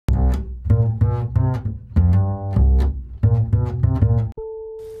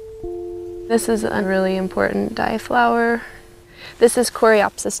This is a really important dye flower. This is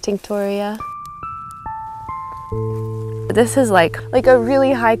Coreopsis tinctoria. This is like a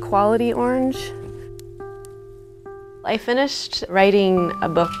really high quality orange. I finished writing a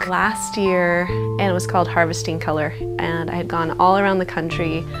book last year and it was called Harvesting Color, and I had gone all around the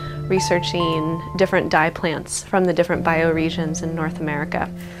country researching different dye plants from the different bioregions in North America.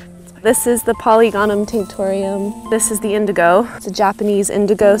 This is the Polygonum tinctorium. This is the indigo. It's a Japanese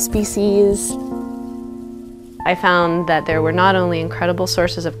indigo species. I found that there were not only incredible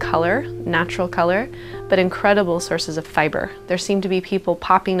sources of color, natural color, but incredible sources of fiber. There seemed to be people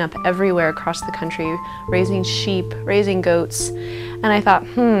popping up everywhere across the country, raising sheep, raising goats. And I thought,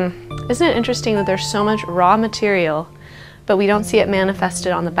 isn't it interesting that there's so much raw material, but we don't see it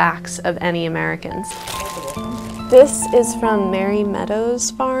manifested on the backs of any Americans. This is from Mary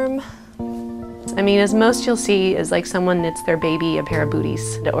Meadows' farm. I mean, as most you'll see is like someone knits their baby a pair of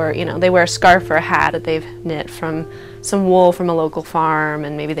booties, or they wear a scarf or a hat that they've knit from some wool from a local farm,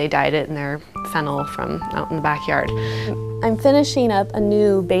 and maybe they dyed it in their fennel from out in the backyard. I'm finishing up a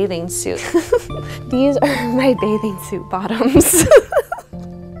new bathing suit. These are my bathing suit bottoms.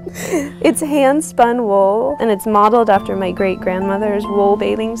 It's hand-spun wool, and it's modeled after my great-grandmother's wool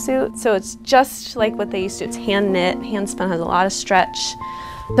bathing suit. So it's just like what they used to. It's hand-knit, hand-spun, has a lot of stretch.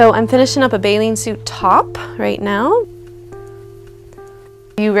 So I'm finishing up a bathing suit top right now.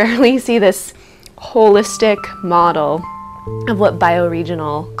 You rarely see this holistic model of what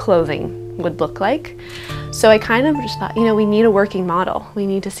bioregional clothing would look like. So I kind of just thought, we need a working model. We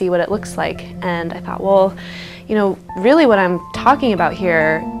need to see what it looks like. And I thought, well, really what I'm talking about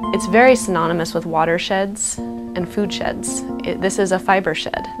here, it's very synonymous with watersheds and food sheds. This is a fiber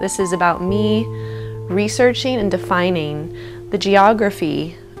shed. This is about me researching and defining the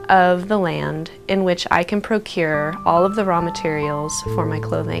geography of the land in which I can procure all of the raw materials for my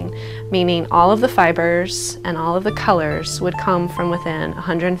clothing, meaning all of the fibers and all of the colors would come from within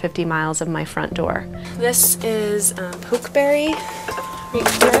 150 miles of my front door. This is pokeberry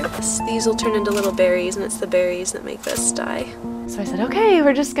right here. These will turn into little berries, and it's the berries that make this dye. So I said, okay,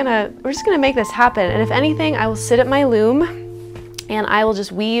 we're just gonna make this happen, and if anything, I will sit at my loom and I will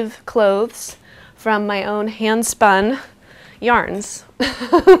just weave clothes from my own hand-spun yarns.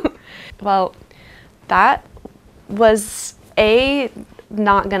 Well, that was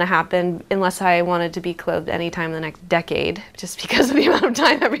not gonna happen unless I wanted to be clothed anytime in the next decade, just because of the amount of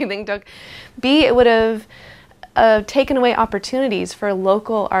time everything took. B, it would have taken away opportunities for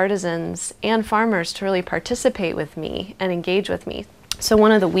local artisans and farmers to really participate with me and engage with me. So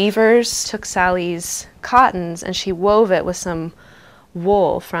one of the weavers took Sally's cottons and she wove it with some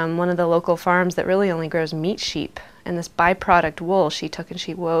wool from one of the local farms that really only grows meat sheep. And this byproduct wool she took and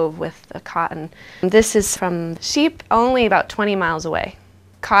she wove with the cotton. This is from sheep only about 20 miles away.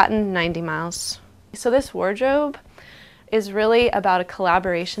 Cotton, 90 miles. So this wardrobe is really about a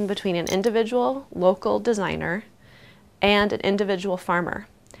collaboration between an individual local designer and an individual farmer.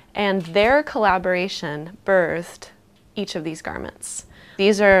 And their collaboration birthed each of these garments.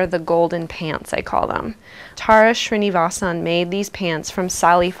 These are the golden pants, I call them. Tara Srinivasan made these pants from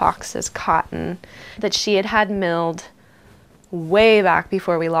Sally Fox's cotton that she had milled way back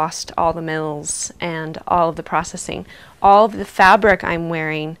before we lost all the mills and all of the processing. All of the fabric I'm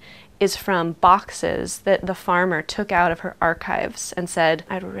wearing is from boxes that the farmer took out of her archives and said,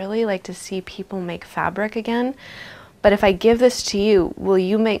 I'd really like to see people make fabric again, but if I give this to you, will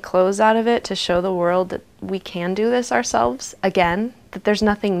you make clothes out of it to show the world that we can do this ourselves again, that there's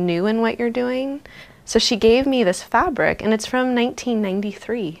nothing new in what you're doing? So she gave me this fabric, and it's from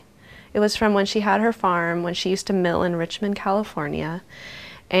 1993. It was from when she had her farm, when she used to mill in Richmond, California.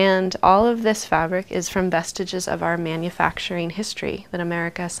 And all of this fabric is from vestiges of our manufacturing history that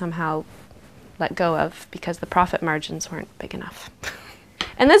America somehow let go of because the profit margins weren't big enough.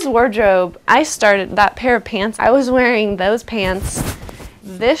 And this wardrobe, I started that pair of pants. I was wearing those pants,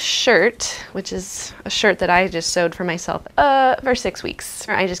 this shirt, which is a shirt that I just sewed for myself for 6 weeks.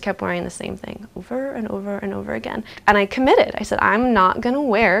 I just kept wearing the same thing over and over and over again. And I committed. I said, I'm not gonna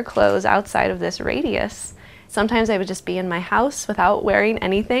wear clothes outside of this radius. Sometimes I would just be in my house without wearing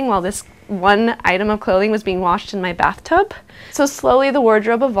anything while this one item of clothing was being washed in my bathtub. So slowly the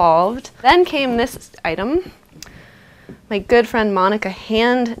wardrobe evolved. Then came this item. My good friend Monica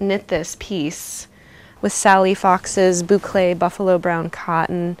hand knit this piece with Sally Fox's boucle buffalo brown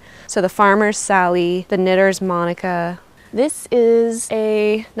cotton. So the farmer's Sally, the knitter's Monica. This is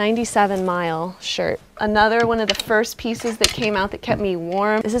a 97-mile shirt. Another one of the first pieces that came out that kept me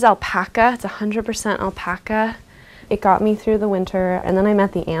warm. This is alpaca. It's 100% alpaca. It got me through the winter, and then I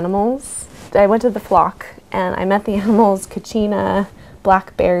met the animals. I went to the flock and I met the animals, Kachina,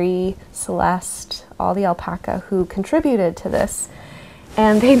 Blackberry, Celeste, all the alpaca who contributed to this.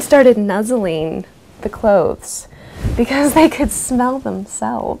 And they started nuzzling the clothes because they could smell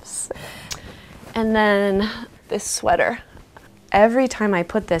themselves. And then this sweater. Every time I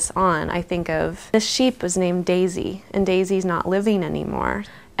put this on, I think of this sheep was named Daisy, and Daisy's not living anymore.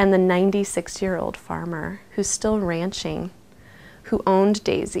 And the 96-year-old farmer who's still ranching, who owned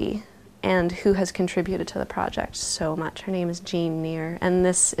Daisy, and who has contributed to the project so much. Her name is Jean Neer, and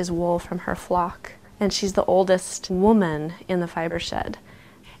this is wool from her flock. And she's the oldest woman in the fiber shed.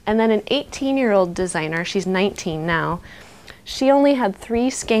 And then an 18-year-old designer, she's 19 now, she only had 3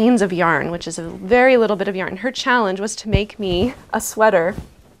 skeins of yarn, which is a very little bit of yarn. Her challenge was to make me a sweater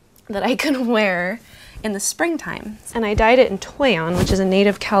that I could wear in the springtime. And I dyed it in toyon, which is a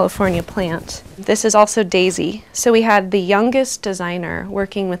native California plant. This is also Daisy. So we had the youngest designer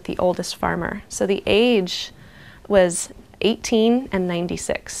working with the oldest farmer. So the age was 18 and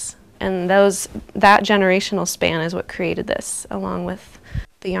 96. And that generational span is what created this, along with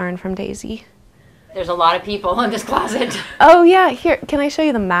the yarn from Daisy. There's a lot of people in this closet. Oh yeah, here, can I show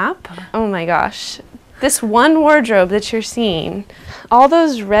you the map? Oh my gosh. This one wardrobe that you're seeing, all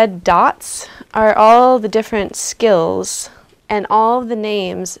those red dots are all the different skills, and all of the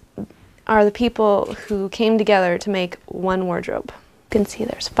names are the people who came together to make one wardrobe. You can see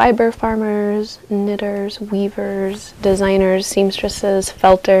there's fiber farmers, knitters, weavers, designers, seamstresses,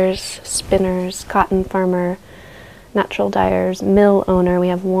 felters, spinners, cotton farmer, natural dyers, mill owner. We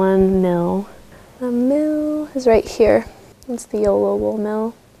have one mill. The mill is right here. It's the Yolo wool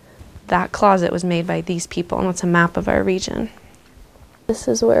mill. That closet was made by these people, and it's a map of our region. This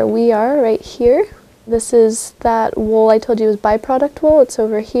is where we are, right here. This is that wool I told you was byproduct wool. It's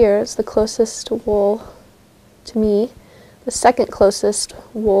over here. It's the closest wool to me. The second closest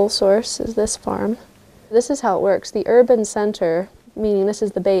wool source is this farm. This is how it works. The urban center, meaning this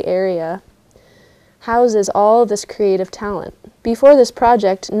is the Bay Area, houses all of this creative talent. Before this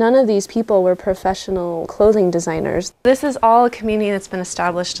project, none of these people were professional clothing designers. This is all a community that's been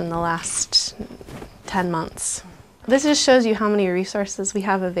established in the last 10 months. This just shows you how many resources we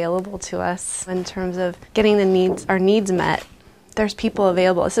have available to us in terms of getting our needs met. There's people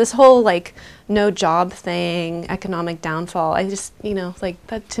available. It's this whole like no job thing, economic downfall. I just, like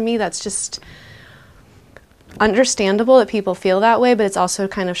that, to me, that's just understandable that people feel that way, but it's also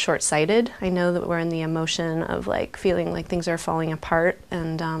kind of short-sighted. I know that we're in the emotion of like feeling like things are falling apart,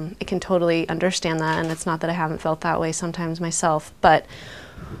 and I can totally understand that, and it's not that I haven't felt that way sometimes myself, but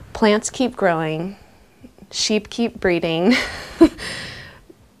plants keep growing, sheep keep breeding.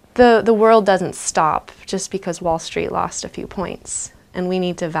 The world doesn't stop just because Wall Street lost a few points. And we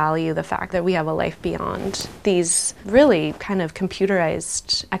need to value the fact that we have a life beyond these really kind of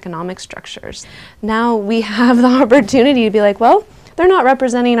computerized economic structures. Now we have the opportunity to be like, well, they're not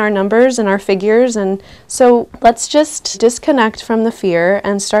representing our numbers and our figures, and so let's just disconnect from the fear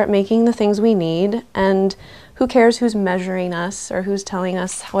and start making the things we need, and who cares who's measuring us or who's telling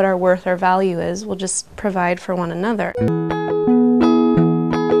us what our worth or value is. We'll just provide for one another.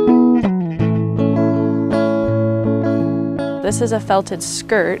 This is a felted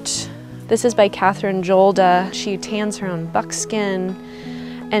skirt. This is by Catherine Jolda. She tans her own buckskin,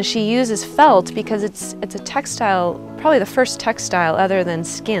 and she uses felt because it's a textile, probably the first textile other than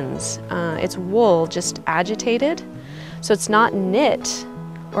skins. It's wool just agitated, so it's not knit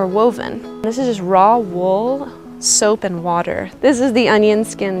or woven. This is just raw wool, soap, and water. This is the onion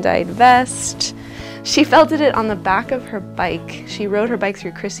skin dyed vest. She felted it on the back of her bike. She rode her bike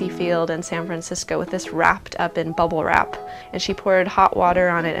through Crissy Field in San Francisco with this wrapped up in bubble wrap. And she poured hot water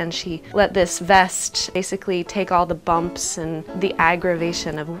on it, and she let this vest basically take all the bumps and the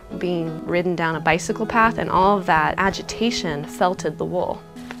aggravation of being ridden down a bicycle path, and all of that agitation felted the wool.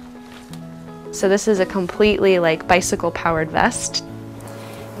 So this is a completely like bicycle powered vest.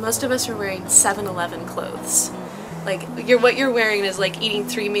 Most of us are wearing 7-Eleven clothes. Like, what you're wearing is like eating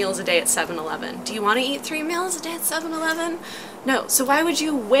 3 meals a day at 7-Eleven. Do you want to eat 3 meals a day at 7-Eleven? No. So why would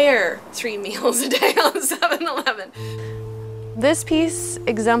you wear 3 meals a day on 7-Eleven? This piece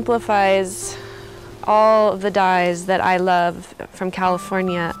exemplifies all of the dyes that I love from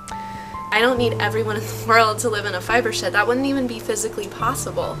California. I don't need everyone in the world to live in a fiber shed. That wouldn't even be physically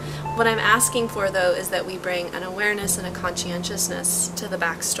possible. What I'm asking for, though, is that we bring an awareness and a conscientiousness to the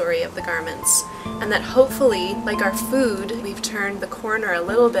backstory of the garments. And that hopefully, like our food, we've turned the corner a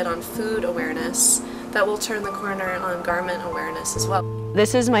little bit on food awareness, that will turn the corner on garment awareness as well.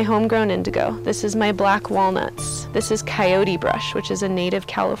 This is my homegrown indigo. This is my black walnuts. This is coyote brush, which is a native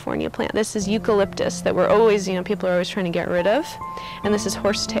California plant. This is eucalyptus that we're always, people are always trying to get rid of. And this is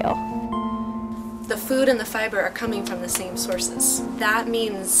horsetail. the food and the fiber are coming from the same sources. That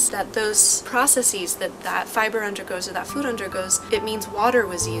means that those processes that fiber undergoes or that food undergoes, it means water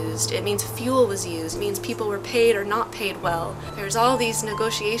was used, it means fuel was used, it means people were paid or not paid well. There's all these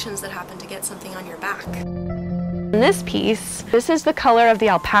negotiations that happen to get something on your back. In this piece, this is the color of the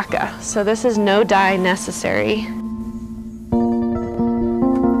alpaca, so this is no dye necessary.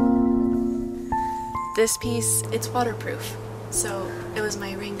 This piece, it's waterproof, so it was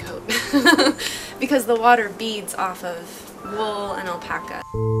my raincoat because the water beads off of wool and alpaca.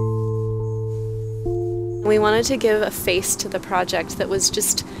 We wanted to give a face to the project that was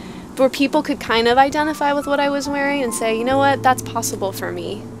just where people could kind of identify with what I was wearing and say, you know what, that's possible for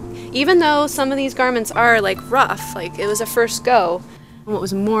me. Even though some of these garments are like rough, like it was a first go. What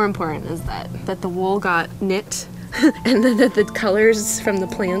was more important is that the wool got knit and then that the colors from the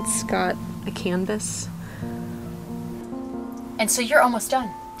plants got a canvas. And so you're almost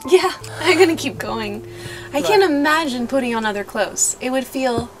done. Yeah, I'm gonna keep going. I can't imagine putting on other clothes. It would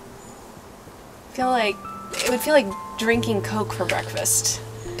feel like drinking Coke for breakfast.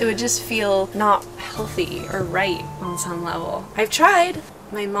 It would just feel not healthy or right on some level. I've tried.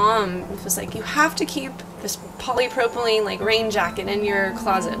 My mom was like, you have to keep this polypropylene like rain jacket in your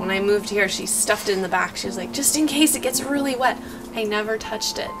closet. When I moved here, she stuffed it in the back. She was like, just in case it gets really wet. I never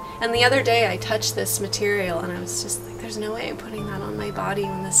touched it. And the other day I touched this material and I was just like, there's no way I'm putting that on my body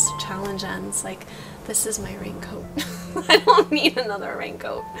when this challenge ends. Like, this is my raincoat. I don't need another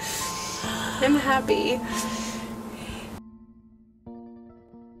raincoat. I'm happy.